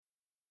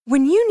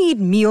When you need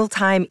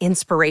mealtime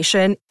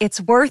inspiration,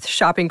 it's worth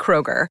shopping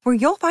Kroger, where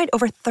you'll find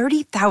over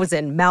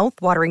 30,000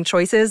 mouth-watering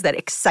choices that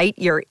excite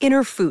your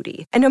inner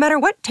foodie. And no matter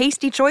what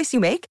tasty choice you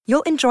make,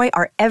 you'll enjoy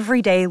our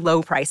everyday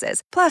low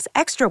prices, plus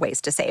extra ways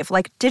to save,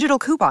 like digital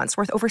coupons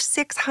worth over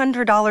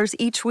 $600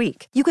 each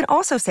week. You can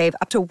also save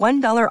up to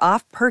 $1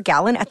 off per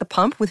gallon at the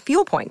pump with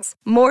fuel points.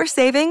 More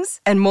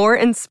savings and more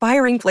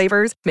inspiring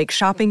flavors make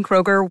shopping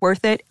Kroger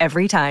worth it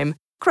every time.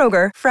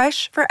 Kroger,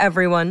 fresh for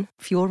everyone.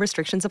 Fuel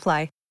restrictions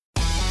apply.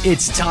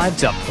 It's time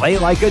to play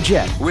like a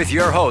Jet with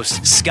your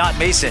host, Scott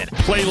Mason.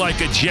 Play like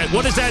a Jet.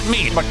 What does that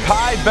mean?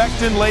 Mekhi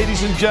Becton,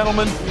 ladies and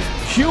gentlemen.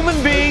 Human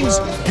beings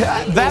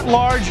that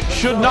large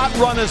should not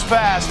run as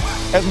fast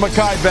as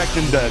Mekhi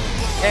Becton did.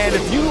 And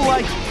if you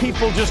like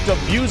people just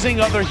abusing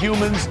other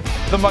humans,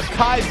 the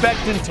Mekhi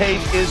Becton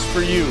tape is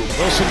for you.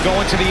 Wilson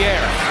going to the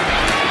air.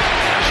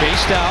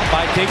 Chased out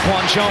by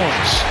Daquan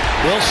Jones.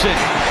 Wilson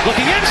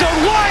looking end zone,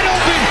 wide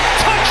open,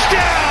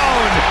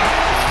 touchdown!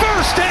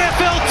 First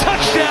NFL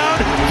touchdown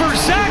for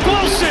Zach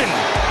Wilson,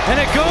 and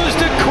it goes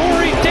to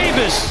Corey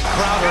Davis.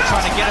 Crowder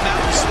trying to get him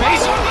out in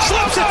space,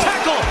 slips a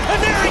tackle, and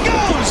there he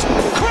goes!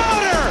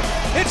 Crowder!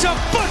 It's a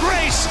foot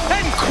race,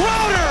 and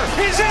Crowder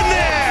is in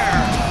there!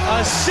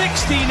 A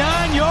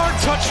 69-yard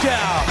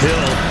touchdown.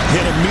 Hill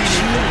hit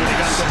immediately when he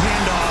got the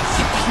handoff.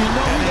 You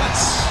know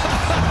that's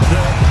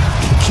the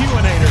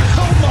Q-inator.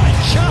 Oh my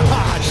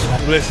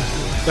gosh! Listen,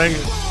 thank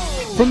you.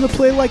 From the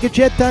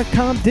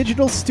PlayLikeAJet.com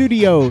digital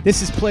studio,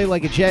 this is Play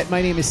Like a Jet.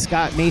 My name is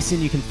Scott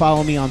Mason. You can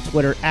follow me on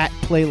Twitter at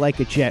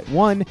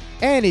PlayLikeAJet1.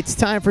 And it's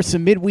time for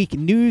some midweek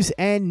news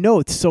and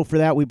notes. So for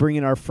that, we bring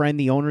in our friend,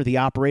 the owner, the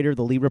operator,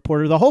 the lead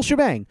reporter, the whole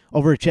shebang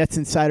over at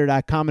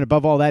JetsInsider.com. And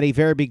above all that, a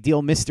very big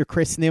deal, Mr.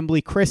 Chris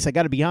Nimbley. Chris, I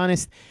got to be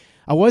honest,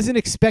 I wasn't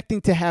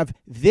expecting to have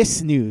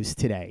this news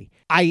today.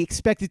 I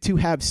expected to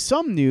have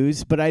some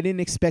news, but I didn't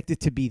expect it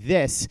to be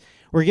this.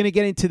 We're going to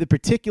get into the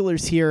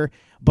particulars here,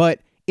 but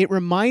it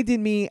reminded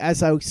me,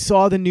 as I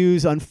saw the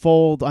news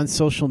unfold on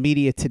social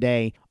media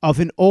today, of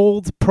an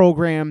old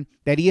program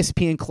that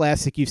ESPN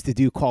Classic used to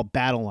do called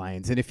Battle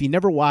Lines. And if you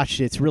never watched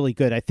it, it's really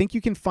good. I think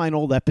you can find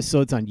old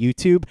episodes on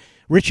YouTube.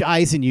 Rich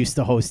Eisen used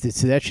to host it,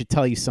 so that should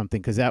tell you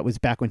something, because that was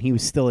back when he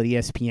was still at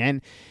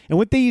ESPN. And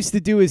what they used to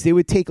do is they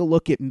would take a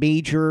look at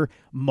major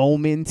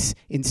moments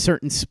in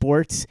certain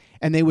sports,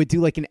 and they would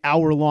do like an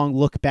hour-long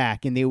look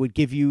back, and they would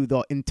give you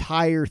the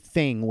entire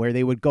thing, where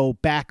they would go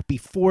back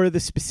before the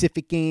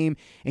specific game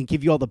and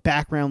give you all the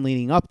background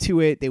leading up to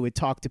it. They would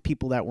talk to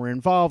people that were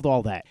involved,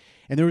 all that.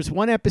 And there was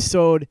one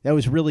episode that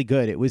was really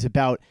good. It was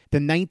about the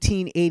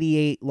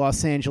 1988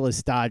 Los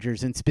Angeles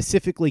Dodgers, and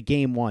specifically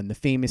Game 1, the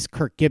famous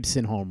Kirk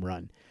Gibson home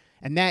run.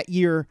 And that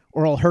year,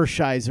 Orel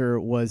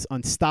Hershiser was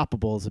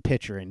unstoppable as a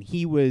pitcher, and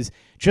he was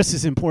just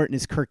as important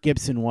as Kirk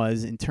Gibson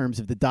was in terms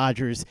of the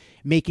Dodgers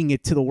making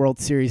it to the World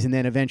Series and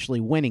then eventually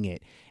winning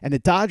it. And the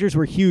Dodgers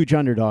were huge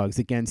underdogs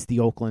against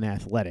the Oakland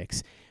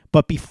Athletics.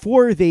 But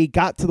before they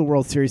got to the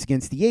World Series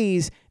against the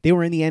A's, they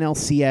were in the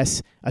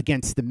NLCS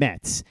against the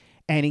Mets.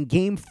 And in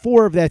Game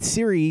 4 of that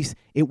series,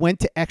 it went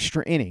to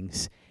extra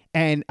innings.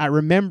 And I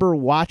remember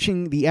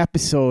watching the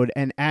episode,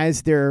 and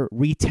as they're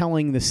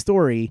retelling the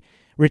story,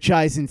 Rich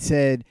Eisen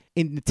said,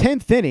 in the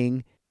 10th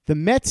inning, the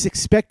Mets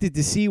expected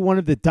to see one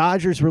of the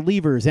Dodgers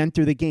relievers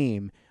enter the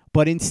game,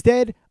 but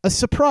instead, a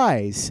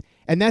surprise.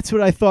 And that's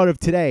what I thought of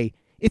today.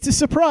 It's a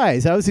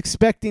surprise. I was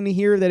expecting to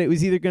hear that it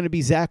was either going to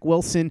be Zach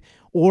Wilson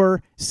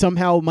or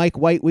somehow Mike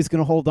White was going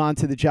to hold on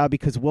to the job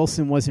because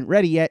Wilson wasn't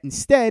ready yet.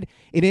 Instead,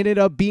 it ended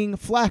up being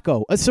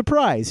Flacco. A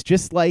surprise,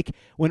 just like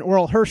when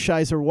Orel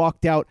Hershiser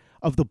walked out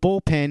of the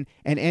bullpen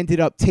and ended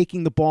up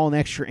taking the ball in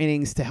extra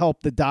innings to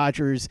help the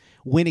Dodgers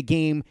win a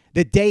game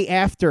the day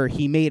after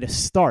he made a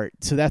start.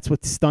 So that's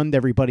what stunned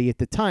everybody at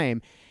the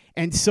time.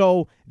 And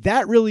so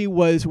that really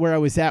was where I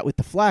was at with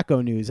the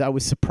Flacco news. I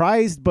was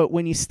surprised, but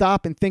when you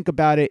stop and think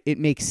about it, it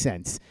makes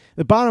sense.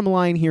 The bottom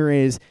line here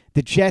is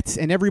the Jets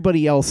and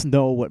everybody else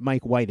know what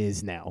Mike White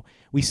is now.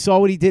 We saw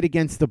what he did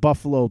against the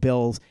Buffalo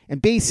Bills,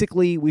 and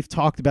basically, we've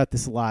talked about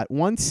this a lot.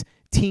 Once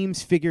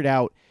teams figured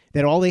out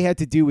that all they had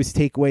to do was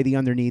take away the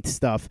underneath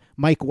stuff,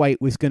 Mike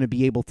White was going to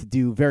be able to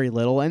do very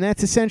little, and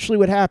that's essentially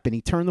what happened.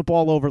 He turned the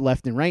ball over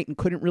left and right and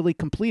couldn't really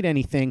complete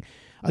anything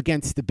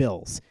against the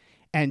Bills.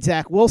 And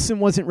Zach Wilson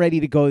wasn't ready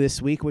to go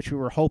this week, which we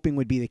were hoping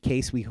would be the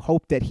case. We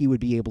hoped that he would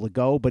be able to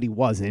go, but he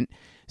wasn't.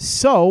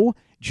 So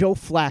Joe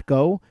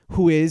Flacco,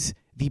 who is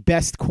the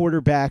best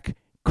quarterback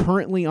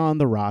currently on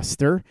the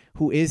roster,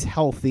 who is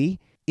healthy,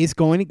 is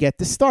going to get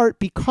the start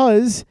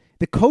because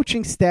the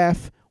coaching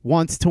staff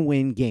wants to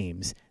win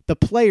games. The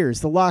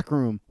players, the locker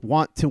room,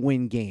 want to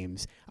win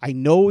games. I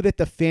know that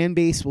the fan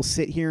base will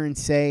sit here and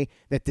say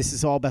that this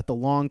is all about the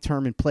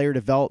long-term and player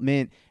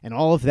development and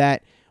all of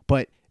that,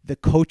 but the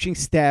coaching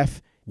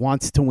staff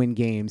wants to win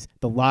games.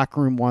 The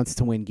locker room wants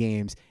to win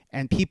games.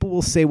 And people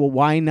will say, well,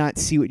 why not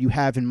see what you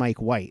have in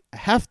Mike White? I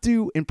have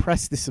to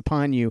impress this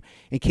upon you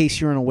in case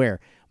you're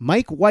unaware.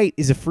 Mike White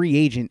is a free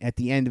agent at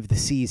the end of the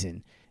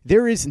season.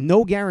 There is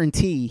no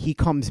guarantee he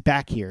comes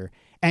back here.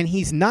 and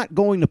he's not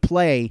going to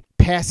play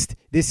past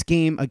this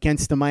game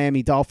against the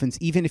Miami Dolphins,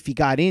 even if he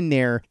got in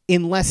there,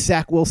 unless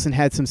Zach Wilson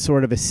had some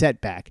sort of a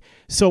setback.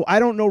 So I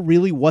don't know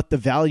really what the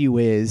value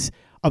is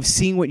of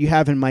seeing what you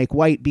have in Mike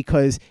White,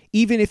 because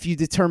even if you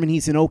determine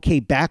he's an okay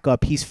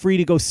backup, he's free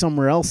to go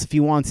somewhere else if he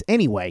wants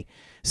anyway.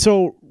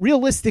 So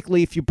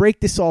realistically, if you break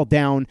this all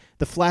down,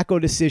 the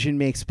Flacco decision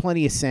makes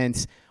plenty of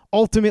sense.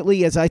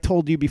 Ultimately, as I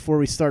told you before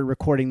we started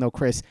recording, though,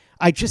 Chris,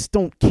 I just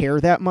don't care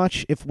that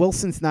much. If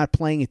Wilson's not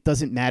playing, it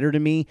doesn't matter to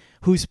me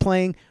who's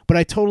playing, but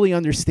I totally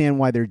understand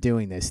why they're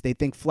doing this. They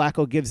think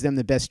Flacco gives them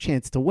the best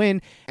chance to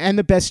win and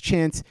the best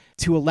chance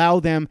to allow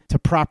them to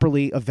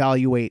properly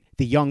evaluate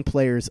the young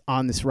players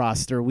on this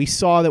roster. We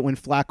saw that when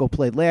Flacco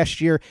played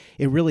last year,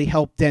 it really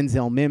helped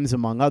Denzel Mims,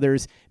 among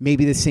others.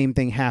 Maybe the same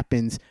thing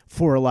happens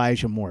for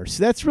Elijah Moore.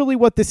 So that's really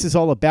what this is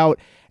all about,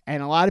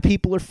 and a lot of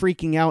people are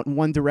freaking out in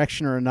one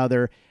direction or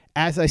another.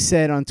 As I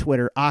said on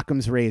Twitter,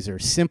 Occam's razor,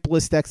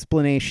 simplest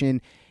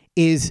explanation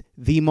is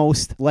the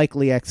most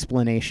likely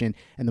explanation.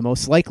 And the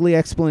most likely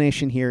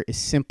explanation here is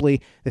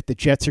simply that the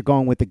Jets are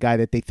going with the guy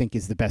that they think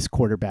is the best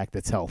quarterback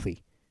that's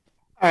healthy.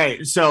 All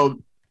right,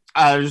 so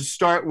I'll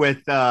start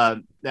with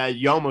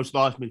you almost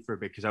lost me for a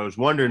bit because I was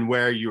wondering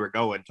where you were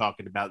going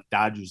talking about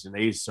Dodgers and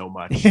A's so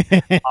much.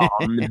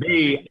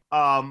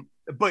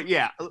 But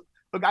yeah,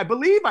 look, I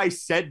believe I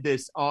said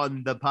this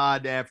on the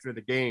pod after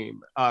the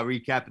game,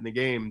 recapping the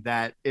game,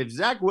 that if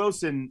Zach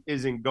Wilson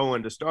isn't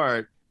going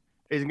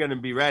to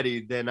be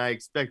ready, then I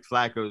expect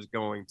Flacco is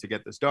going to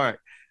get the start.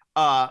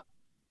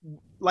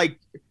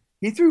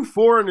 He threw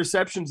 4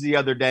 interceptions the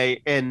other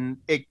day, and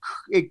it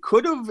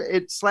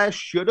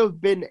should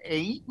have been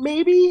 8,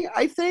 maybe,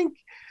 I think.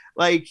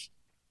 Like,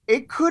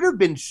 it could have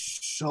been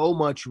so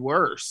much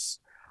worse.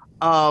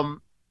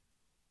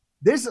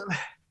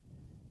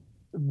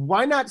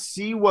 Why not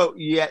see what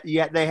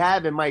yet they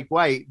have in Mike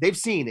White? They've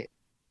seen it.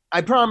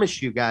 I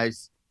promise you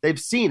guys, they've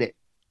seen it.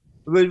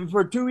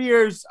 For 2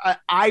 years,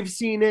 I've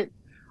seen it.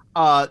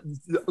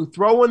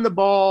 Throwing the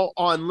ball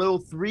on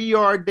little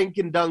 3-yard dink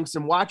and dunks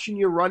and watching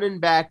your running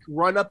back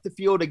run up the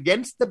field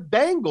against the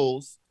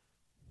Bengals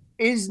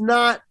is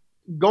not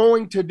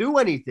going to do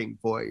anything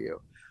for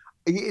you.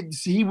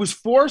 He was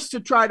forced to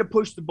try to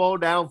push the ball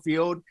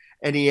downfield,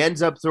 and he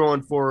ends up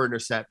throwing 4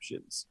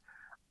 interceptions.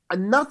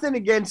 Nothing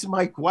against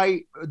Mike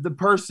White, the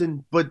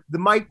person, but the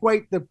Mike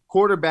White, the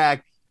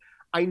quarterback,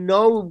 I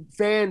know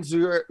fans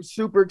are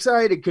super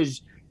excited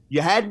because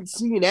you hadn't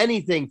seen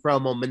anything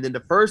from him. And then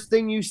the first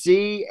thing you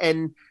see,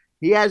 and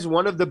he has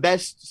one of the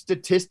best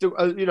statistical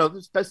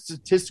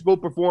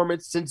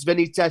performance since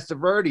Vinny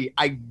Testaverde.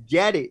 I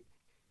get it.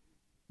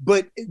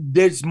 But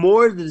there's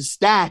more to the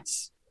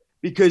stats,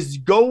 because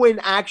go and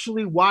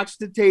actually watch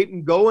the tape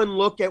and go and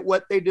look at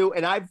what they do.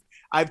 And I've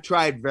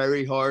tried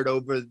very hard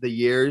over the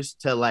years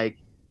to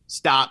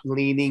stop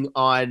leaning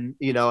on,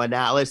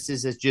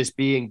 analysis as just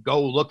being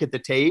go look at the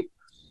tape.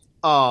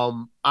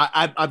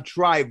 I've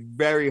tried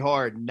very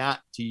hard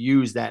not to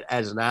use that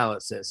as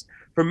analysis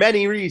for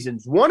many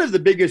reasons. One of the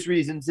biggest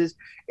reasons is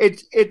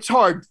it's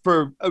hard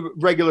for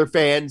regular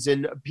fans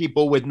and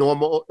people with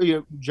normal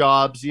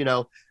jobs,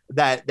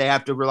 that they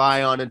have to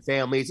rely on, and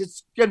families.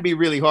 It's going to be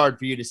really hard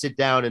for you to sit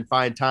down and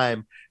find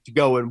time to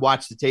go and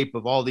watch the tape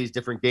of all these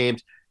different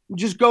games.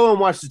 Just go and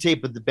watch the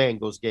tape of the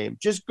Bengals game.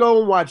 Just go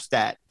and watch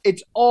that.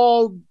 It's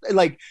all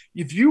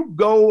if you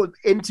go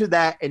into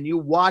that and you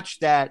watch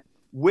that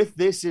with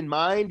this in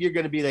mind, you're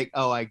going to be like,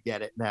 oh, I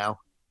get it now.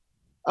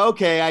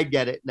 Okay, I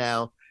get it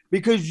now.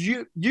 Because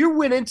you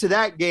went into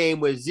that game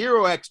with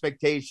 0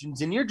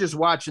 expectations, and you're just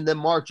watching them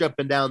march up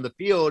and down the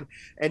field,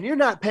 and you're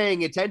not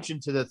paying attention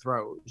to the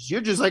throws.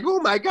 You're just like,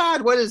 oh, my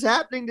God, what is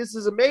happening? This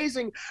is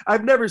amazing.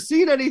 I've never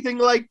seen anything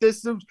like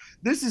this.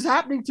 This is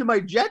happening to my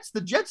Jets.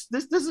 The Jets,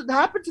 this doesn't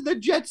happen to the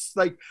Jets.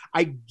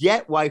 I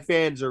get why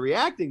fans are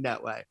reacting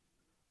that way.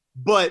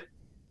 But,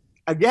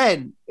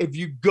 again, if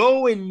you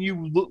go and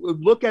you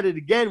look at it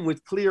again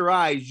with clear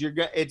eyes,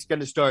 it's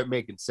going to start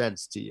making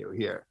sense to you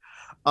here.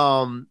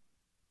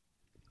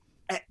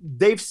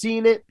 They've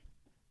seen it.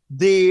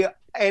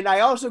 And I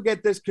also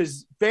get this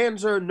because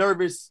fans are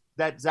nervous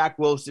that Zach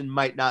Wilson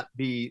might not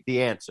be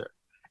the answer.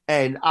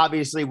 And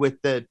obviously with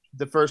the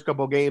first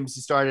couple of games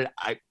he started,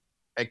 I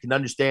can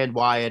understand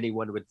why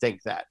anyone would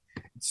think that.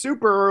 It's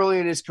super early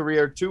in his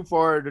career, too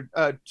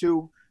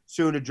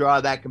soon to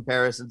draw that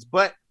comparisons.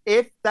 But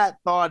if that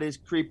thought is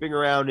creeping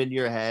around in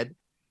your head,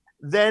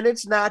 then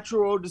it's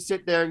natural to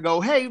sit there and go,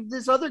 hey,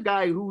 this other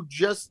guy who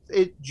just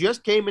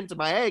came into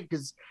my head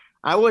because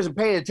I wasn't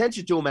paying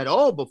attention to him at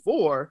all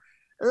before.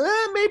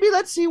 Maybe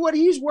let's see what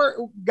he's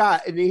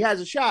got, and he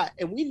has a shot.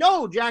 And we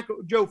know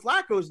Joe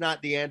Flacco is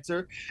not the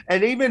answer.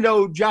 And even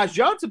though Josh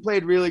Johnson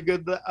played really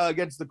good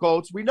against the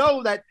Colts, we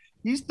know that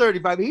he's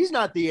 35. He's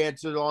not the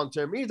answer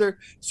long-term either.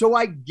 So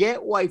I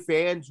get why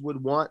fans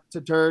would want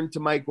to turn to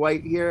Mike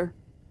White here.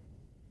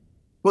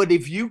 But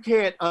if you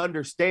can't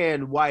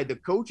understand why the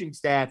coaching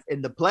staff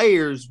and the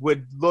players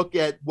would look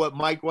at what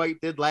Mike White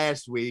did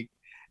last week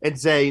and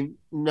say,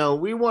 no,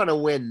 we want to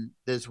win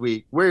this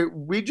week.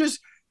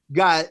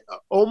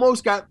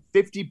 almost got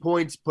 50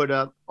 points put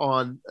up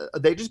on.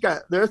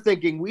 They're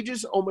thinking we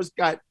just almost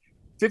got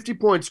 50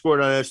 points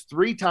scored on us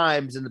 3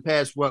 times in the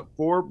past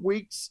 4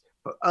 weeks.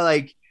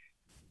 Like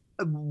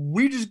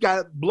we just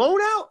got blown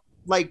out.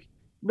 Like,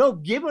 no,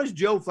 give us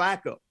Joe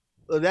Flacco.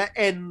 It's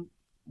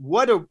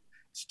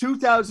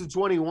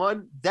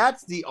 2021.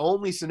 That's the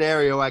only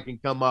scenario I can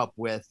come up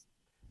with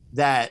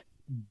that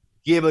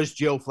give us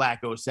Joe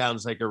Flacco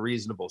sounds like a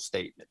reasonable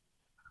statement.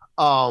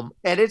 And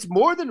it's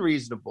more than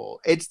reasonable.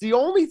 It's the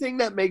only thing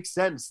that makes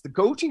sense. The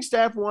coaching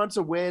staff wants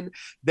a win.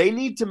 They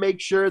need to make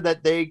sure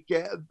that they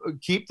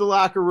keep the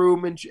locker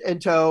room in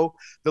tow.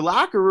 The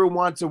locker room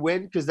wants a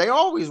win because they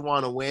always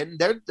want to win.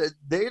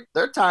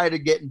 They're tired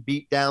of getting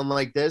beat down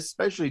like this,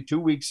 especially 2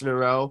 weeks in a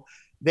row.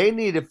 They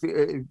need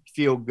to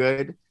feel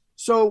good.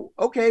 So,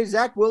 okay,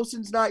 Zach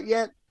Wilson's not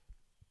yet.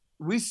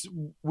 We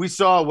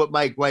saw what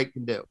Mike White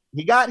can do.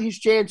 He got his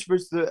chance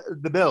versus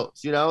the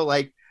Bills,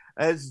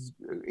 as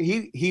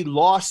he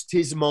lost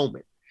his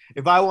moment.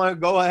 If I want to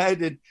go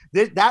ahead and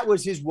that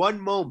was his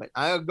one moment.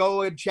 I'll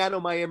go and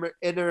channel my inner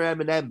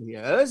Eminem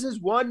here. This is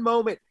one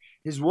moment,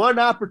 his one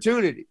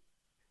opportunity.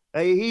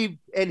 He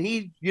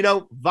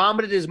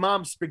vomited his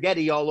mom's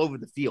spaghetti all over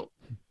the field.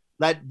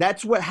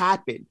 That's what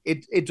happened.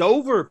 It's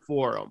over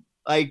for him.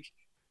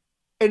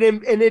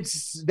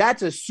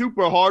 That's a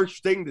super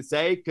harsh thing to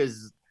say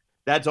because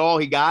that's all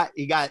he got.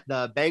 He got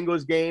the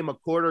Bengals game, a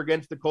quarter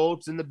against the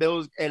Colts and the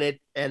Bills, and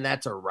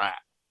that's a wrap.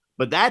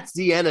 But that's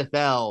the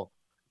NFL,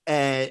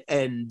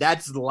 and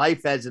that's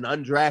life as an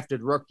undrafted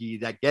rookie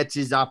that gets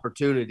his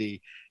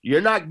opportunity.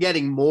 You're not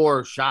getting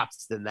more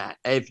shots than that.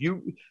 If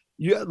you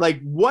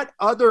what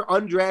other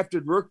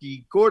undrafted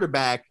rookie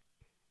quarterback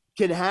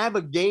can have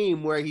a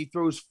game where he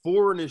throws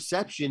 4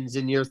 interceptions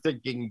and you're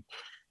thinking,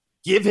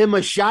 give him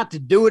a shot to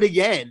do it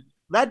again?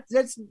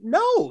 That's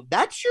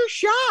your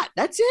shot.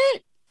 That's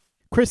it.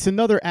 Chris,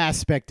 another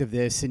aspect of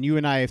this, and you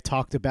and I have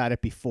talked about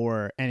it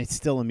before, and it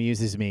still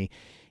amuses me,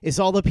 is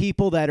all the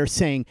people that are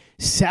saying,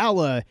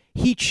 Saleh,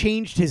 he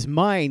changed his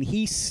mind.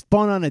 He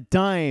spun on a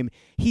dime.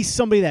 He's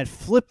somebody that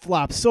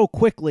flip-flops so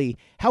quickly.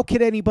 How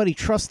could anybody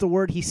trust the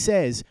word he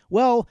says?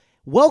 Well,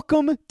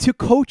 welcome to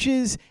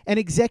coaches and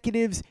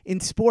executives in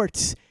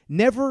sports.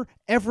 Never,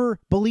 ever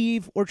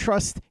believe or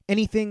trust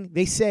anything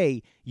they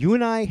say. You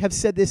and I have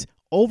said this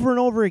over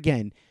and over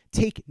again.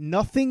 Take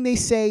nothing they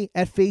say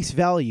at face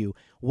value.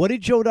 What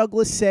did Joe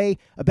Douglas say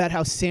about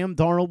how Sam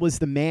Darnold was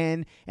the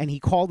man and he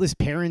called his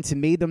parents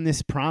and made them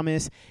this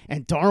promise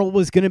and Darnold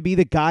was going to be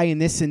the guy and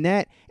this and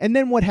that? And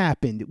then what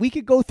happened? We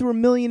could go through a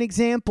million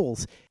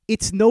examples.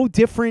 It's no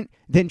different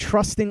than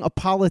trusting a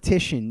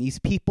politician. These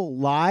people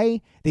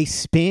lie, they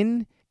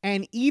spin,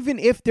 and even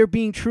if they're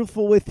being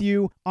truthful with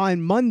you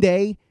on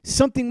Monday,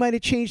 something might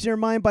have changed their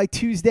mind by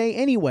Tuesday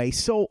anyway.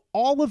 So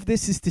all of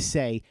this is to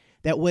say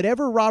that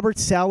whatever Robert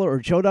Saleh or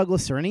Joe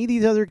Douglas or any of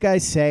these other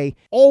guys say,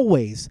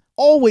 always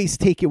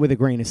take it with a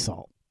grain of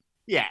salt.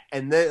 Yeah,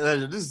 and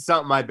this is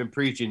something I've been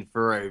preaching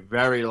for a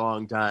very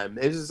long time.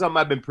 This is something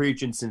I've been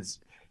preaching since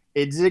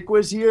Idzik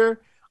was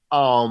here,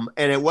 and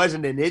it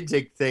wasn't an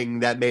Idzik thing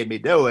that made me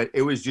do it.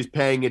 It was just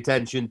paying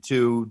attention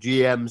to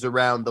GMs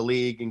around the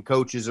league and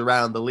coaches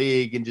around the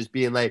league and just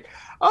being like,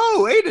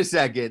 oh, wait a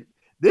second.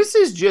 This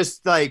is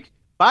just like,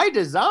 by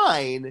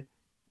design,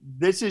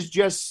 this is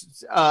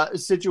just a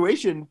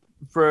situation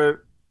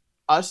for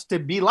us to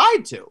be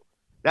lied to.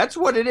 That's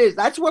what it is.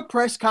 That's what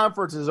press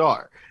conferences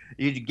are.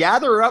 You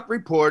gather up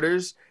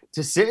reporters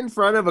to sit in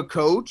front of a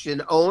coach,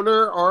 an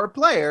owner, or a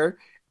player,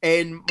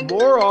 and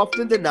more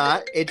often than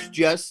not, it's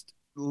just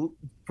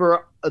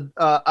for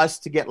us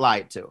to get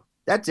lied to.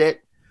 That's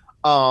it.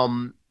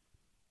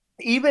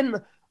 Even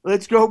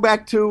let's go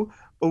back to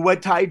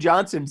what Ty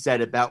Johnson said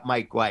about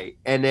Mike White.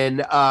 And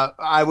then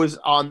I was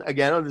on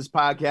this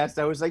podcast.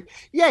 I was like,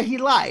 yeah, he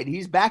lied.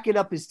 He's backing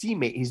up his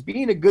teammate. He's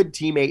being a good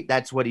teammate.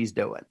 That's what he's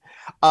doing.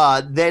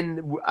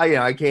 Then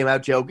I came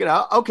out joking.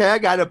 Okay, I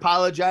got to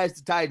apologize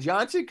to Ty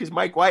Johnson because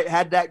Mike White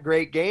had that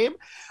great game.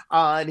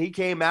 And he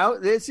came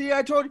out. See,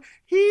 I told you,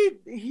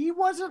 he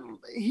was lying.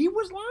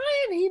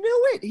 He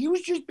knew it. He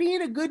was just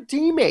being a good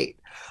teammate.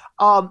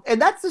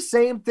 And that's the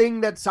same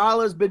thing that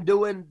Saleh's been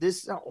doing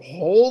this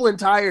whole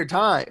entire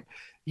time.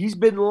 He's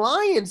been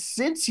lying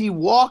since he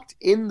walked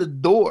in the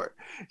door.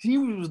 He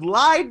was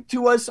lied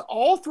to us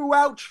all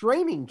throughout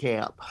training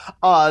camp,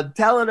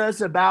 telling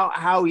us about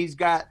how he's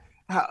got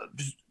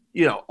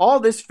all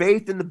this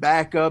faith in the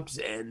backups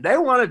and they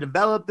want to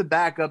develop the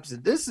backups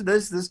and this.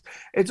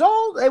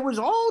 It was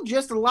all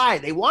just a lie.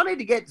 They wanted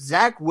to get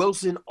Zach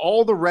Wilson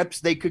all the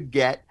reps they could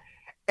get.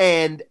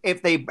 And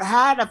if they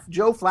had a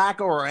Joe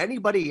Flacco or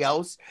anybody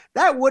else,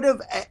 that would have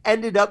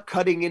ended up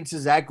cutting into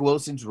Zach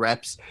Wilson's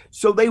reps.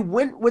 So they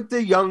went with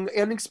the young,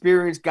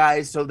 inexperienced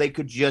guys so they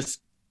could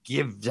just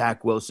give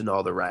Zach Wilson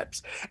all the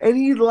reps. And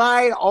he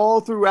lied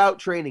all throughout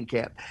training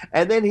camp.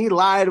 And then he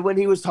lied when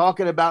he was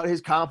talking about his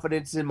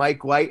confidence in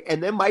Mike White.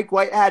 And then Mike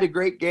White had a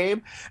great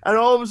game. And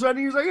all of a sudden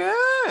he was like,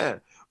 yeah.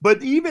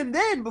 But even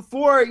then,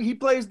 before he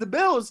plays the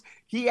Bills,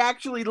 he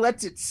actually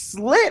lets it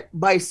slip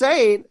by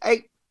saying,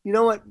 hey, you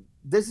know what?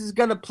 this is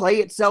going to play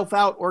itself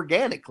out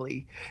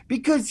organically,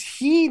 because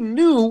he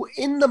knew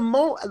in the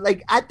moment,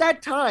 like at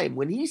that time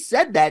when he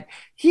said that,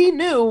 he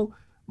knew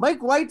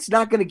Mike White's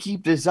not going to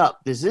keep this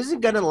up. This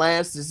isn't going to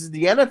last. This is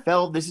the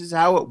NFL. This is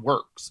how it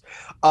works.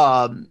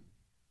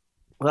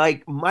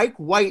 Like Mike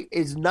White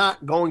is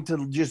not going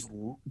to just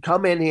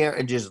come in here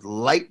and just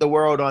light the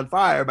world on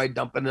fire by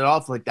dumping it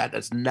off like that.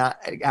 That's not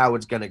how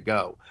it's going to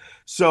go.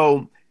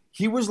 So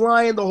he was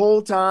lying the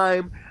whole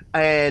time,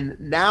 and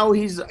now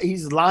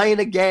he's lying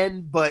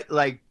again, but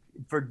like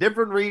for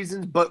different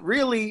reasons. But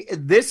really,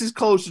 this is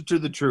closer to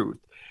the truth,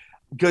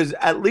 because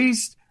at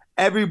least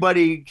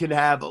everybody can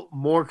have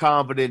more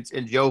confidence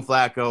in Joe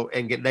Flacco,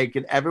 and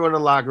everyone in the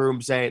locker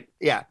room saying,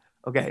 yeah,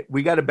 okay,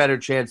 we got a better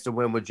chance to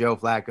win with Joe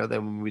Flacco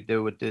than we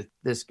do with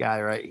this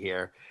guy right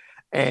here.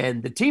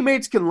 And the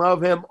teammates can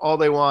love him all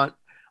they want.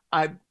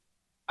 I've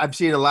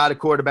seen a lot of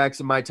quarterbacks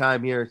in my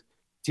time here.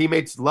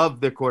 Teammates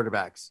love their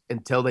quarterbacks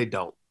until they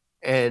don't.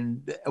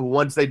 And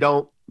once they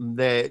don't,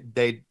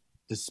 they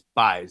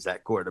despise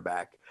that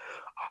quarterback.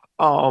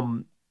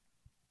 Look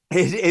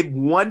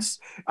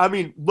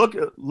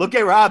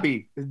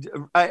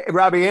at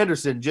Robbie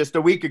Anderson just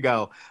a week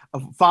ago,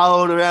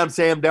 following around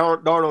Sam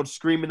Darnold,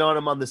 screaming on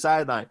him on the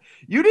sideline.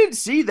 You didn't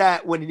see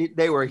that when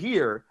they were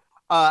here.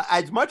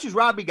 As much as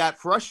Robbie got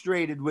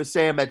frustrated with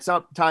Sam at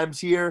some times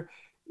here,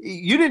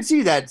 you didn't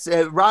see that.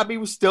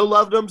 Robbie still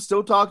loved him,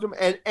 still talked to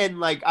him, and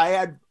like I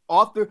had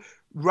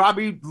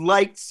Robbie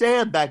liked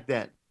Sam back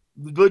then.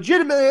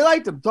 Legitimately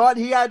liked him. Thought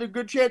he had a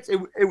good chance. It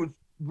was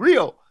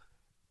real.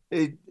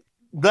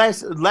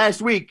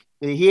 Last week,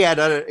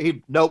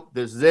 nope,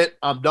 this is it.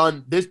 I'm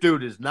done. This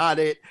dude is not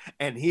it.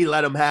 And he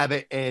let him have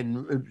it.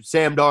 And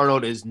Sam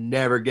Darnold is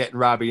never getting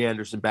Robbie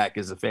Anderson back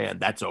as a fan.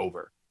 That's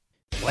over.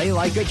 Play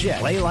like a Jet.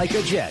 Play like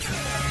a Jet.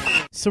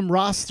 Some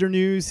roster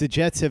news. The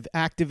Jets have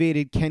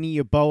activated Kenny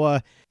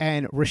Yeboah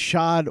and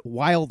Rashad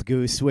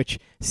Wildgoose, which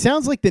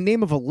sounds like the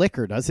name of a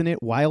liquor, doesn't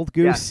it? Wild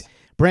Goose. Yes.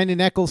 Brandon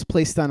Eccles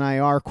placed on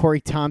IR. Corey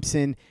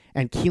Thompson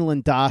and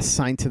Keelan Doss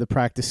signed to the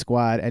practice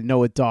squad, and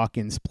Noah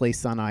Dawkins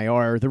placed on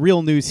IR. The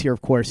real news here,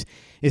 of course,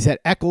 is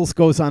that Eccles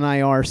goes on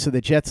IR, so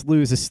the Jets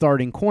lose a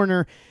starting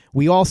corner.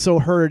 We also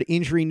heard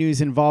injury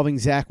news involving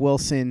Zach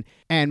Wilson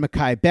and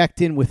Mekhi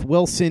Becton. With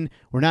Wilson,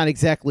 we're not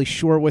exactly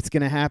sure what's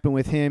going to happen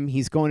with him.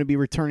 He's going to be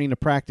returning to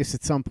practice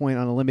at some point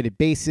on a limited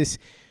basis.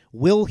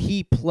 Will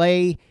he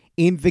play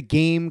in the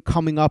game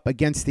coming up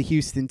against the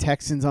Houston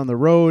Texans on the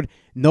road?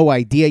 No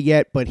idea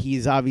yet, but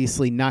he's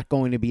obviously not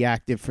going to be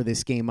active for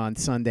this game on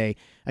Sunday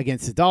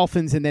against the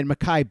Dolphins. And then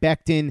Mekhi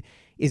Becton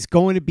is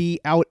going to be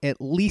out at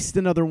least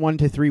another 1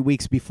 to 3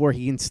 weeks before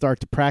he can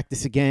start to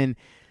practice again.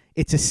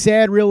 It's a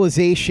sad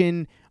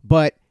realization,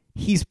 but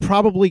he's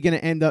probably going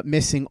to end up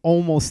missing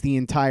almost the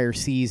entire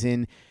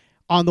season.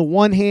 On the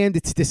one hand,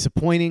 it's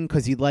disappointing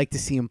because you'd like to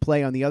see him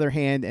play. On the other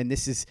hand, and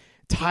this is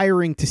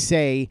tiring to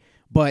say,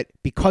 but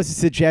because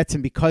it's the Jets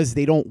and because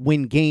they don't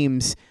win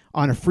games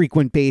on a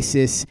frequent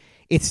basis,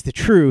 it's the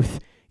truth.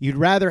 You'd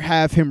rather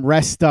have him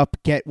rest up,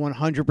 get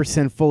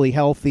 100% fully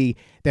healthy,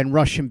 than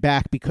rush him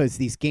back because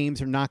these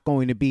games are not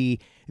going to be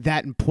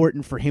that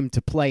important for him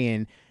to play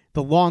in.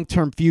 The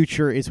long-term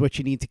future is what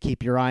you need to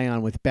keep your eye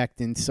on with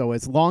Becton. So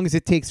as long as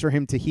it takes for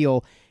him to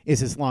heal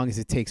is as long as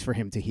it takes for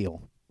him to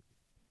heal.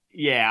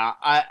 Yeah,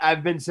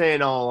 I've been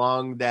saying all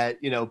along that,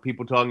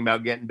 people talking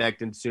about getting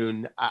Becton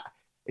soon,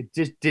 it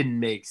just didn't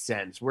make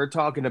sense. We're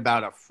talking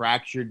about a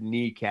fractured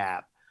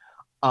kneecap.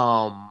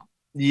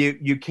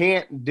 You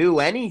can't do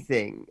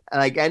anything,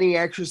 like any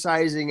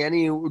exercising,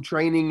 any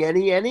training,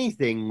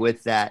 anything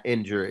with that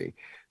injury.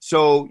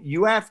 So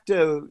you have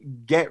to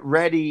get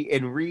ready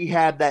and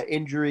rehab that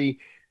injury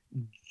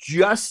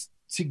just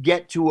to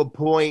get to a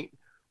point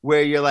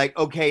where you're like,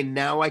 okay,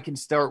 now I can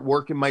start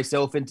working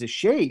myself into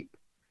shape.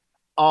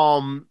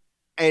 And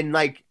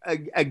like,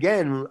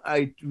 again,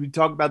 we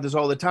talk about this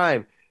all the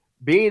time.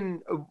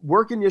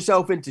 Working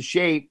yourself into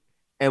shape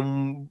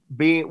and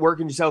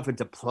working yourself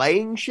into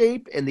playing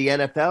shape in the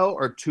NFL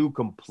are two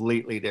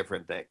completely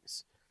different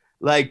things.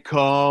 Like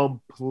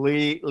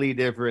completely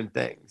different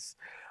things.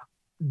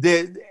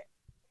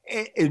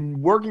 And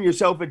working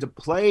yourself into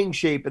playing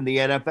shape in the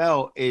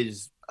NFL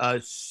is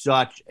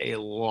such a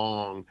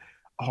long,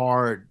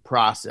 hard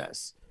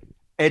process.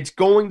 It's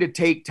going to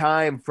take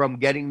time from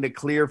getting the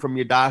clear from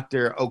your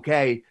doctor.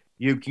 Okay,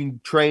 you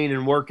can train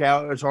and work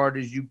out as hard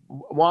as you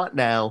want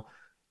now,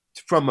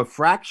 from a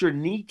fractured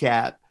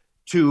kneecap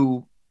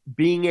to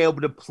being able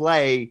to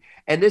play.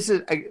 And this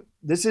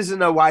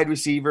isn't a wide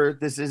receiver.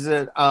 This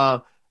isn't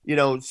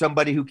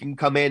somebody who can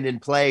come in and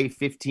play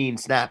 15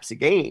 snaps a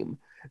game.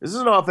 This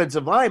is an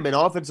offensive lineman.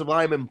 Offensive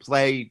linemen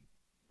play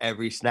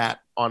every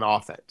snap on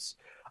offense.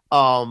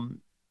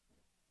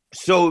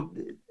 So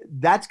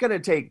that's going to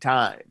take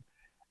time.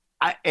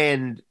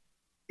 And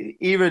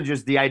even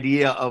just the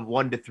idea of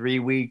 1 to 3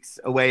 weeks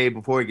away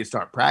before he can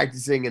start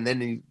practicing, and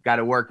then he's got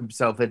to work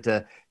himself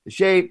into the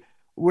shape.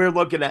 What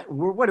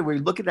are we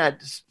looking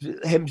at?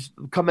 Him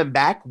coming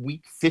back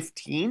week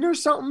 15 or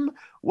something?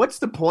 What's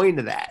the point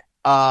of that?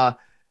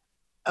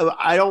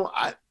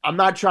 I'm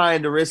not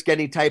trying to risk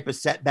any type of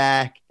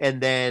setback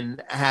and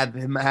then have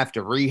him have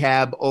to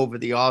rehab over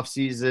the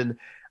offseason.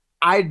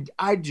 I'd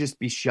just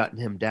be shutting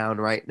him down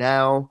right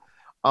now.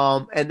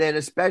 And then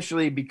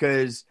especially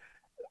because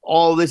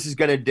all this is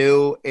going to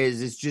do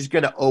is it's just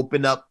going to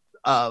open up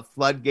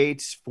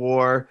floodgates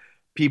for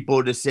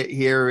people to sit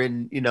here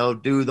and,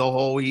 do the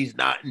whole he's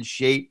not in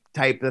shape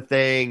type of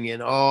thing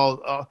and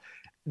all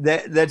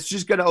that's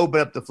just going to open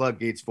up the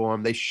floodgates for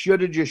him. They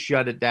should have just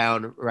shut it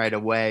down right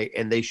away,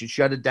 and they should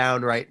shut it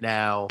down right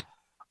now.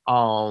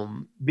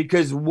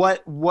 Because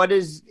what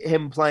is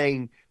him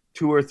playing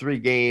 2 or 3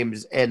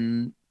 games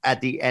and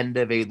at the end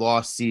of a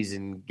lost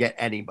season get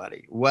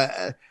anybody? What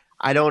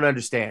I don't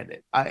understand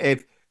it.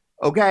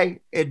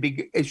 It'd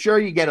be sure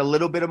you get a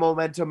little bit of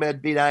momentum.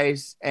 It'd be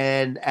nice,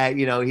 and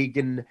he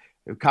can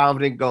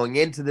confident going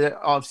into the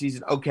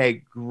offseason.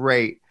 Okay,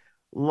 great.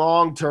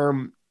 Long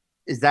term,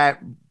 is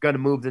that going to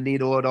move the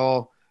needle at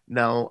all?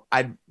 No,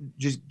 I'd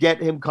just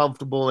get him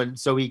comfortable, and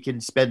so he can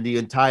spend the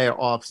entire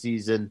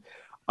offseason,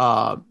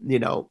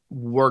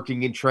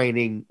 working and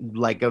training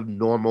like a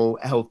normal,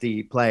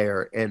 healthy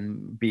player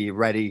and be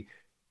ready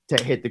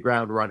to hit the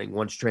ground running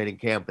once training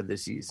camp and the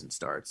season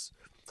starts.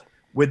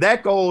 With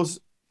that goals,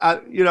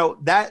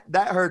 that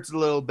hurts a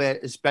little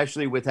bit,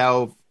 especially with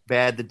how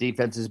bad the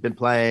defense has been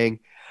playing.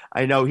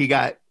 I know he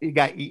got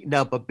eaten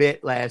up a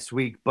bit last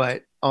week,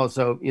 but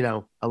also,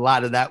 a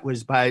lot of that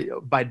was by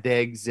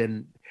Diggs,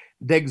 and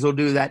Diggs will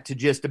do that to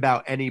just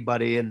about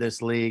anybody in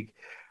this league.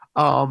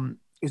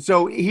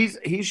 So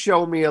he's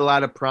shown me a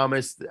lot of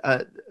promise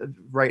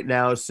right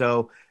now.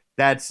 So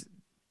that's,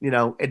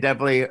 it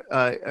definitely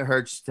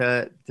hurts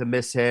to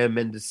miss him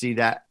and to see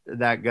that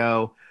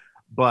go.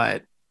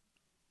 But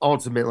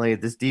ultimately,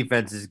 this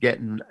defense is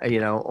getting,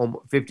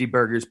 50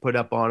 burgers put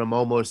up on him,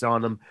 almost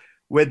on him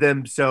with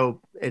him.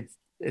 So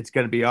it's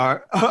going to be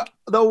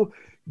though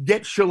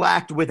get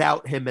shellacked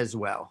without him as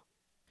well.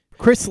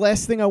 Chris,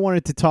 last thing I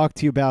wanted to talk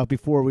to you about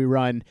before we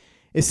run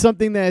is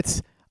something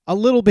that's a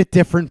little bit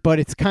different, but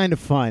it's kind of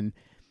fun.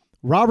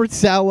 Robert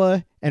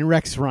Saleh and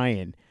Rex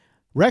Ryan.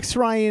 Rex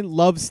Ryan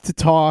loves to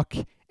talk,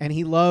 and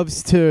he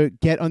loves to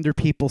get under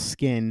people's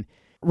skin.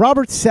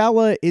 Robert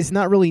Saleh is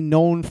not really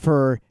known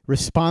for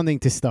responding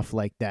to stuff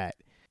like that.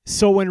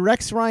 So when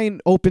Rex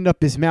Ryan opened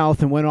up his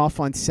mouth and went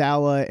off on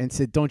Saleh and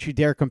said, "Don't you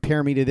dare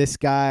compare me to this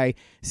guy,"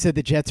 said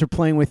the Jets are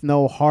playing with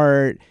no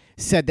heart,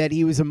 said that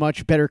he was a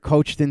much better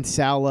coach than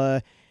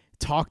Saleh,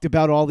 talked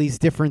about all these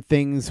different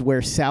things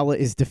where Saleh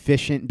is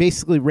deficient,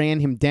 basically ran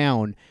him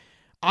down.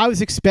 I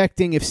was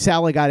expecting, if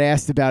Saleh got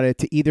asked about it,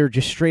 to either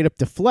just straight up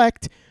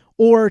deflect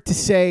or to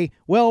say,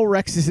 well,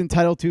 Rex is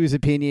entitled to his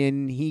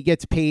opinion. He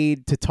gets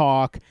paid to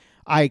talk.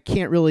 I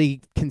can't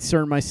really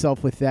concern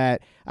myself with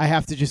that. I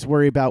have to just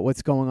worry about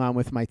what's going on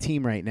with my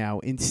team right now.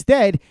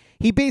 Instead,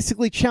 he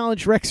basically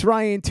challenged Rex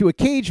Ryan to a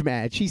cage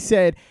match. He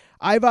said,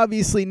 I've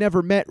obviously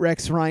never met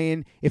Rex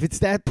Ryan. If it's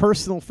that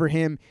personal for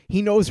him,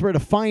 he knows where to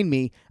find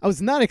me. I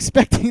was not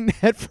expecting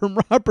that from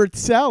Robert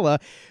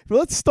Saleh. But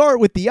let's start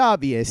with the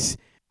obvious.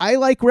 I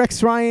like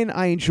Rex Ryan.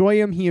 I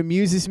enjoy him. He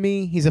amuses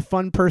me. He's a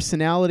fun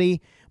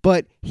personality.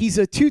 But he's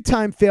a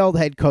 2-time failed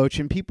head coach,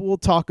 and people will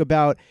talk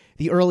about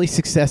the early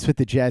success with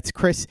the Jets.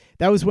 Chris,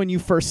 that was when you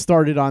first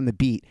started on the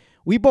beat.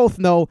 We both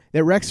know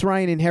that Rex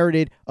Ryan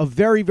inherited a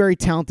very, very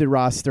talented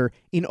roster.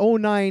 In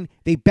 2009,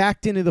 they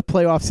backed into the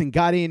playoffs and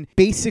got in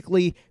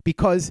basically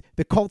because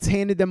the Colts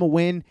handed them a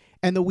win,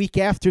 and the week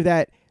after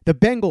that, the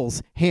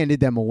Bengals handed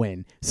them a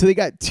win. So they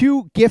got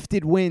 2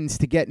 gifted wins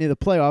to get into the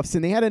playoffs,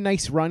 and they had a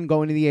nice run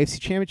going to the AFC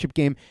Championship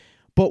game.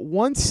 But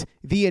once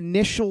the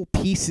initial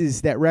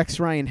pieces that Rex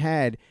Ryan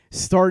had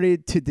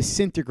started to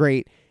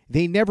disintegrate,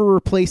 they never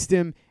replaced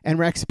him, and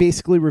Rex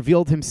basically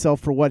revealed himself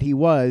for what he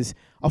was,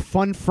 a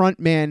fun front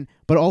man,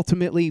 but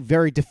ultimately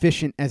very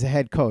deficient as a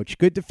head coach.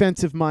 Good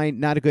defensive mind,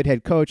 not a good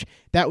head coach.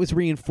 That was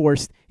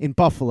reinforced in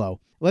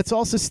Buffalo. Let's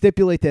also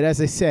stipulate that, as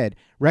I said,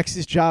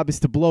 Rex's job is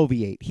to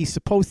bloviate. He's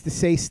supposed to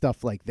say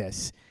stuff like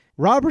this.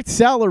 Robert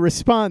Saleh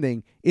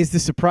responding is the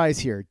surprise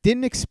here.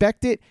 Didn't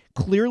expect it.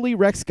 Clearly,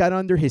 Rex got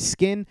under his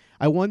skin.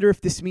 I wonder if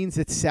this means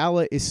that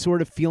Saleh is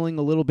sort of feeling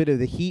a little bit of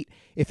the heat,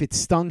 if it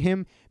stung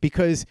him,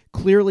 because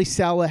clearly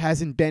Saleh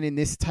hasn't been in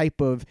this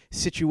type of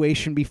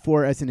situation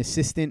before as an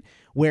assistant,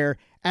 where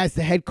as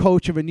the head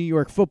coach of a New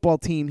York football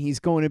team, he's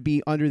going to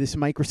be under this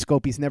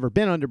microscope he's never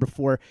been under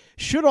before.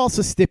 Should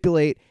also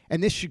stipulate,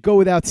 and this should go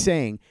without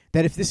saying,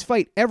 that if this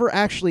fight ever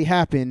actually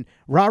happened,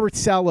 Robert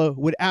Saleh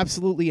would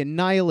absolutely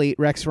annihilate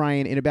Rex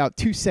Ryan in about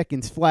 2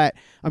 seconds flat.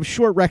 I'm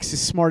sure Rex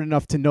is smart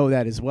enough to know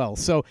that as well.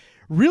 So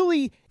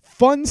really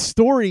fun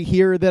story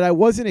here that I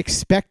wasn't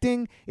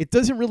expecting. It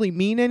doesn't really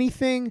mean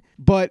anything,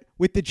 but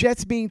with the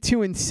Jets being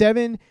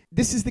 2-7,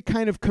 this is the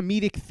kind of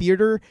comedic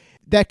theater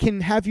that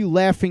can have you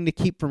laughing to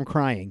keep from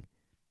crying.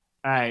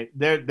 All right,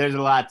 there's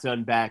a lot to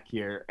unpack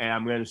here, and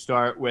I'm going to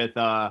start with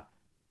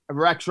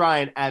Rex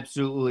Ryan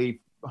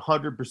absolutely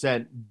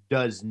 100%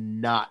 does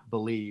not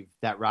believe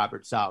that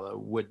Robert Saleh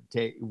would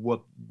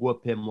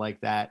whoop him like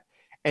that,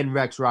 and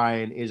Rex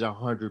Ryan is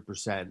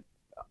 100%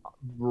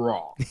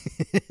 wrong.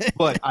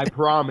 But I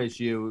promise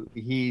you,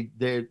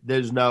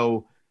 there's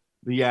no,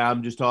 yeah,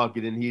 I'm just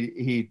talking, and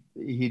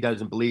he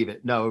doesn't believe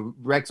it. No,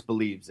 Rex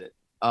believes it.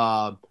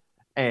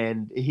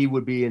 And he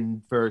would be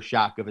in for a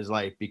shock of his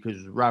life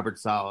because Robert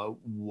Saleh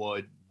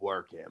would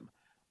work him.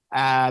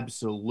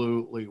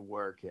 Absolutely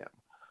work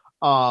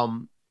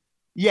him.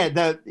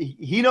 Yeah,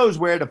 he knows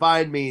where to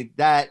find me.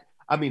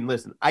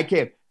 Listen, I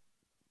can't.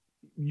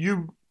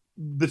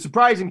 The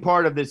surprising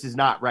part of this is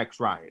not Rex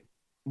Ryan.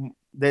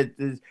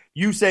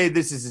 You say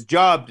this is his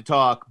job to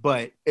talk,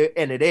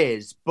 and it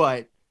is,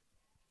 but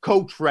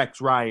Coach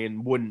Rex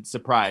Ryan wouldn't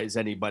surprise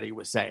anybody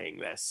with saying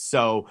this.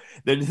 So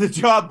the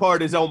job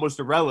part is almost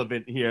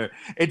irrelevant here.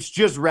 It's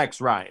just Rex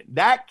Ryan.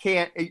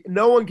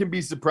 No one can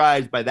be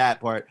surprised by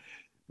that part.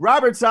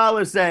 Robert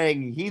Saleh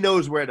saying he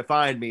knows where to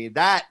find me,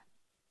 that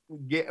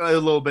get a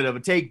little bit of a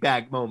take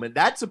back moment.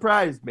 That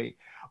surprised me.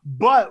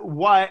 But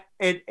what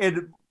it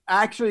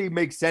actually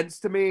makes sense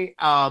to me.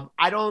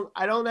 I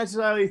don't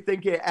necessarily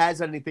think it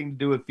has anything to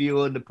do with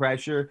feeling the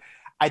pressure.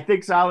 I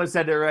think Saleh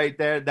said it right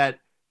there that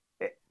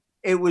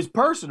it was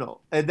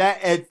personal, and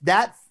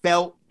that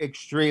felt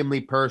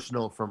extremely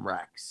personal from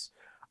Rex.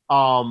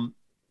 Before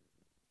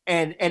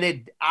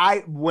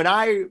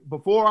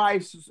I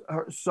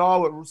saw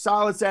what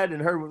Saleh said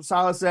and heard what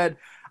Saleh said,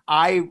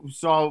 I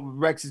saw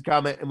Rex's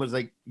comment and was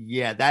like,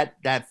 yeah,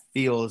 that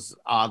feels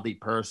oddly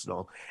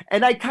personal.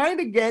 And I kind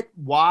of get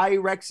why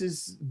Rex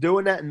is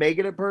doing that and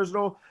making it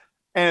personal.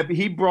 And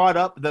he brought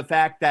up the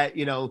fact that,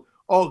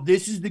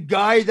 this is the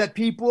guy that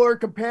people are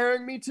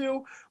comparing me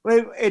to.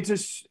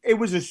 It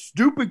was a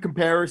stupid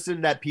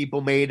comparison that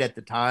people made at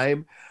the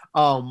time.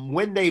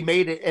 When they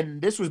made it,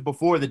 and this was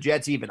before the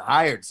Jets even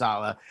hired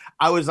Saleh,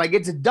 I was like,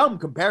 it's a dumb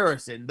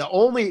comparison.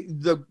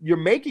 You're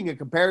making a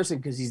comparison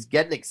because he's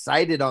getting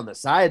excited on the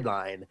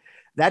sideline.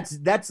 That's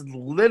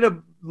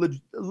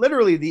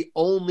literally the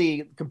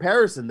only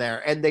comparison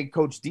there. And they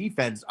coach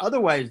defense.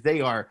 Otherwise, they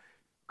are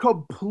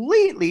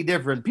completely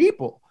different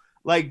people.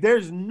 Like,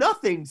 there's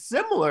nothing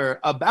similar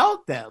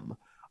about them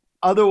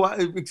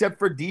otherwise, except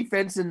for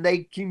defense, and they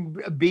can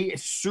be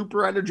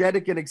super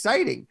energetic and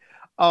exciting.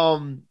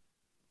 But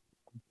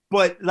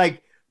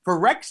like, for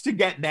Rex to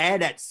get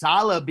mad at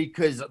Saleh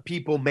because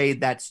people made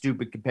that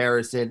stupid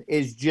comparison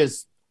is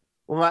just,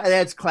 well,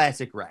 that's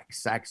classic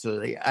Rex,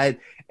 actually.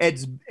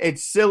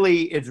 It's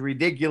silly, it's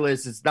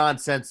ridiculous, it's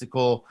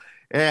nonsensical,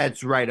 and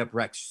it's right up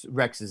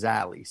Rex's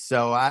alley.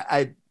 So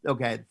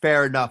okay,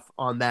 fair enough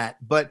on that.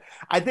 But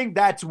I think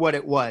that's what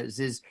it was,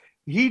 is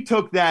he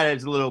took that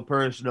as a little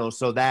personal,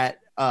 so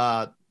that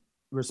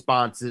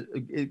response,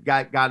 it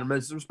got him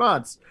his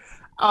response.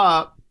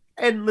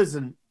 And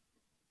listen,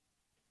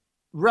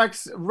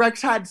 Rex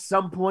had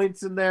some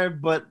points in there,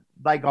 but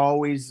like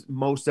always,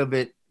 most of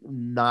it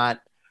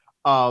not.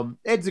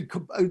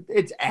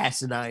 It's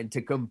asinine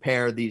to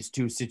compare these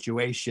two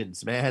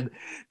situations, man.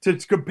 To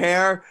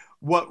compare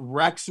what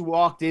Rex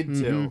walked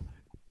into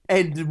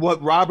and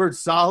what Robert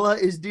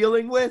Saleh is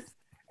dealing with,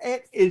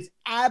 it is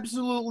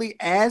absolutely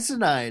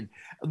asinine.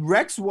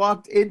 Rex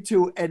walked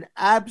into an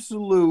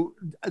absolute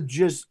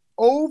just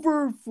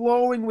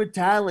overflowing with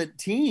talent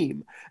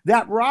team.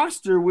 That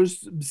roster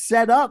was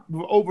set up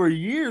over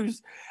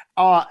years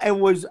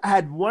and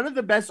had one of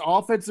the best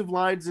offensive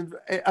lines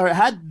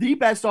had the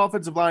best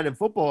offensive line in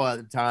football at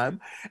the time,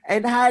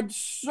 and had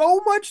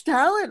so much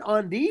talent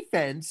on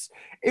defense.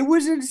 It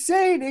was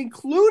insane,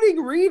 including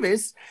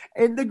Revis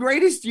in the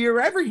greatest year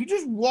ever. He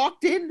just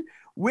walked in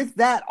with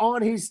that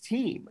on his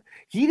team.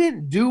 He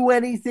didn't do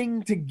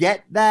anything to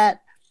get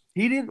that.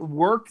 He didn't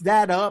work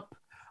that up.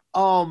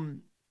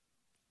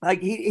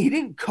 Like he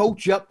didn't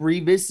coach up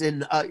Revis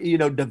and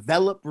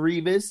develop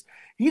Revis.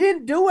 He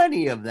didn't do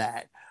any of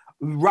that.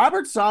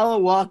 Robert Saleh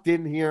walked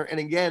in here, and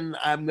again,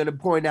 I'm going to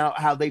point out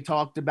how they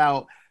talked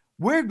about,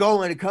 we're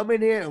going to come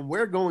in here and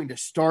we're going to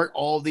start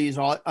all these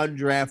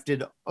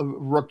undrafted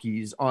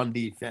rookies on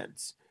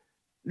defense.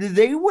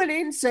 They went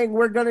in saying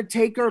we're going to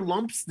take our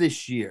lumps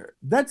this year.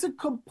 That's a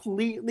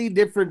completely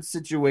different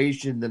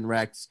situation than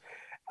Rex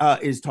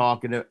is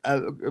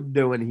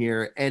doing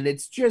here, and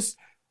it's just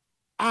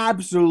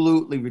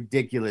absolutely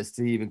ridiculous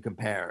to even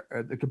compare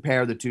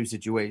the two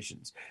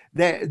situations.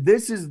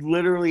 This is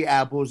literally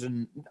apples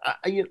and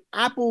in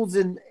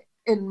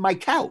my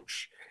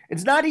couch.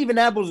 It's not even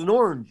apples and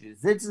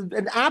oranges. It's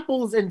an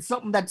apples and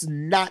something that's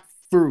not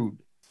food.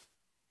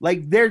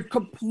 Like, they're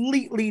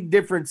completely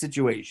different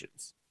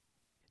situations.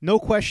 No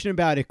question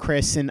about it,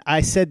 Chris, and I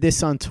said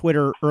this on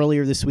Twitter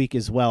earlier this week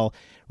as well.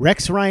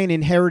 Rex Ryan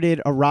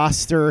inherited a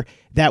roster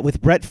that,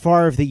 with Brett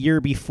Favre the year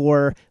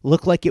before,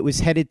 looked like it was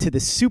headed to the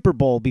Super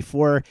Bowl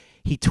before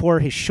he tore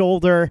his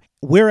shoulder,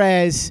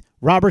 whereas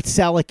Robert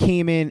Saleh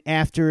came in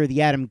after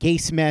the Adam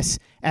Gase mess,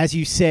 as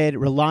you said,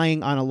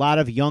 relying on a lot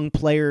of young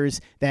players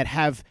that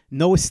have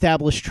no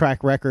established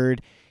track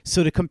record.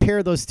 So to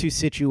compare those two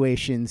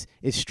situations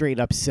is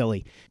straight up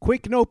silly.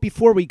 Quick note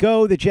before we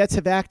go, the Jets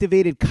have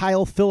activated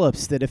Kyle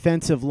Phillips, the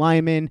defensive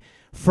lineman,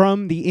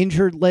 from the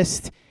injured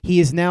list. He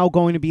is now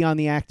going to be on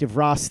the active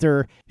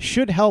roster.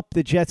 Should help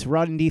the Jets'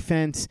 run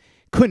defense.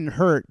 couldn't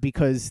hurt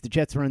because the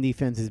Jets' run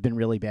defense has been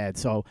really bad.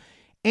 So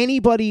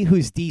anybody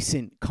who's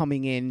decent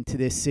coming into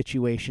this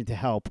situation to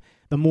help,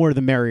 the more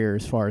the merrier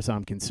as far as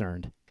I'm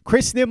concerned.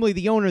 Chris Nimbley,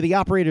 the owner, the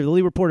operator, the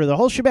lead reporter, the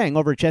whole shebang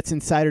over at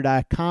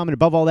JetsInsider.com. And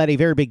above all that, a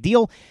very big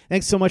deal.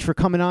 Thanks so much for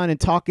coming on and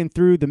talking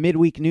through the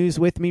midweek news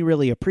with me.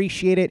 Really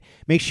appreciate it.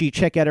 Make sure you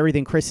check out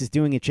everything Chris is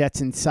doing at Jets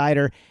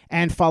Insider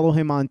and follow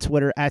him on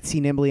Twitter at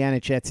CNimbley and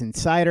at Jets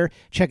Insider.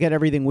 Check out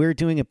everything we're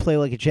doing at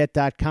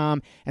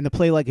PlayLikeAJet.com and the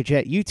Play Like a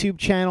Jet YouTube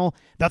channel.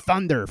 The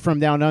Thunder from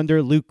Down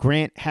Under, Luke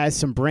Grant, has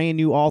some brand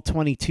new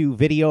All-22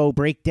 video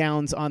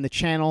breakdowns on the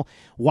channel.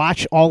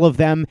 Watch all of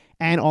them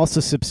and also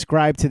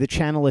subscribe to the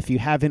channel if you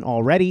haven't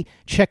already.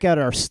 Check out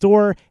our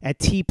store at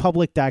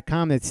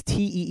teepublic.com. That's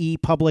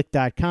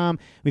teepublic.com.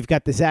 We've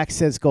got the Zach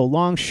Says Go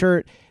Long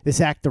shirt, the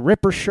Zach the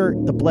Ripper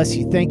shirt, the Bless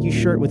You Thank You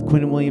shirt with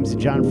Quinn Williams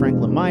and John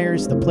Franklin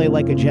Myers, the Play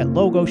Like a Jet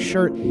logo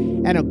shirt,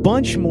 and a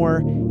bunch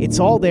more. It's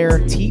all there,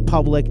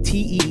 teepublic,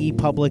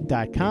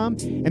 teepublic.com.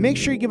 And make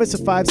sure you give us a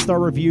 5-star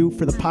review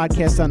for the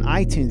podcast on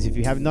iTunes if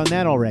you haven't done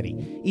that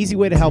already. Easy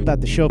way to help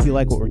out the show if you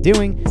like what we're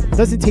doing. It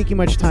doesn't take you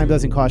much time,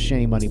 doesn't cost you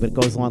any money, but it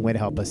goes a long way to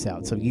help us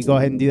out. So if you go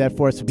ahead and do that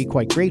for us, we'll be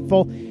quite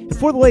grateful. And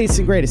for the latest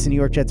and greatest in New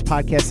York Jets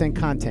podcasts and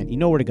content, you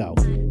know where to go.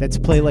 That's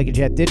Play Like a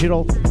Jet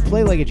Digital,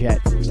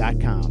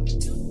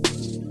 playlikeajet.com.